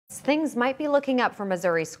Things might be looking up for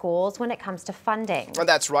Missouri schools when it comes to funding. And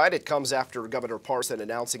that's right. It comes after Governor Parson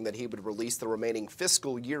announcing that he would release the remaining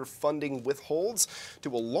fiscal year funding withholds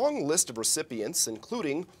to a long list of recipients,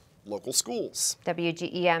 including local schools.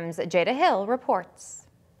 WGEM's Jada Hill reports.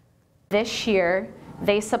 This year,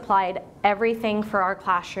 they supplied everything for our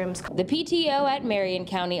classrooms. The PTO at Marion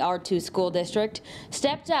County R2 School District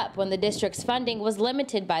stepped up when the district's funding was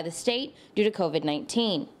limited by the state due to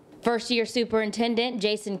COVID-19. First-year Superintendent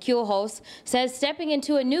Jason Kuehlholz says stepping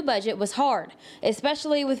into a new budget was hard,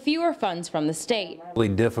 especially with fewer funds from the state. Really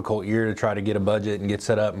difficult year to try to get a budget and get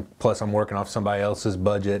set up, and plus I'm working off somebody else's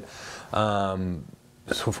budget.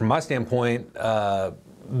 So from my standpoint,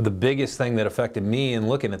 the biggest thing that affected me in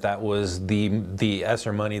looking at that was the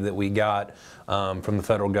ESSER money that we got from the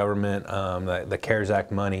federal government, the CARES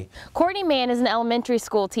Act money. Courtney Mann is an elementary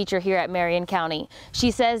school teacher here at Marion County.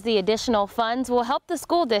 She says the additional funds will help the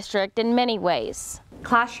school district in many ways.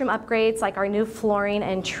 Classroom upgrades like our new flooring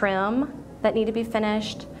and trim that need to be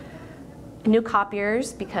finished, new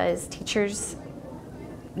copiers because teachers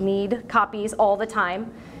need copies all the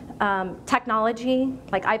time, technology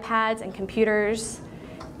like iPads and computers,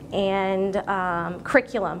 and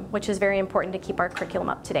curriculum, which is very important to keep our curriculum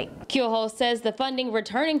up to date. Kuehlholz says the funding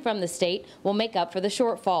returning from the state will make up for the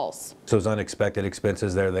shortfalls. So those unexpected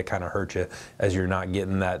expenses there that kind of hurt you as you're not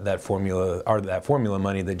getting that formula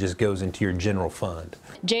money that just goes into your general fund.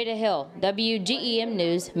 Jada Hill, WGEM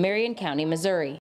News, Marion County, Missouri.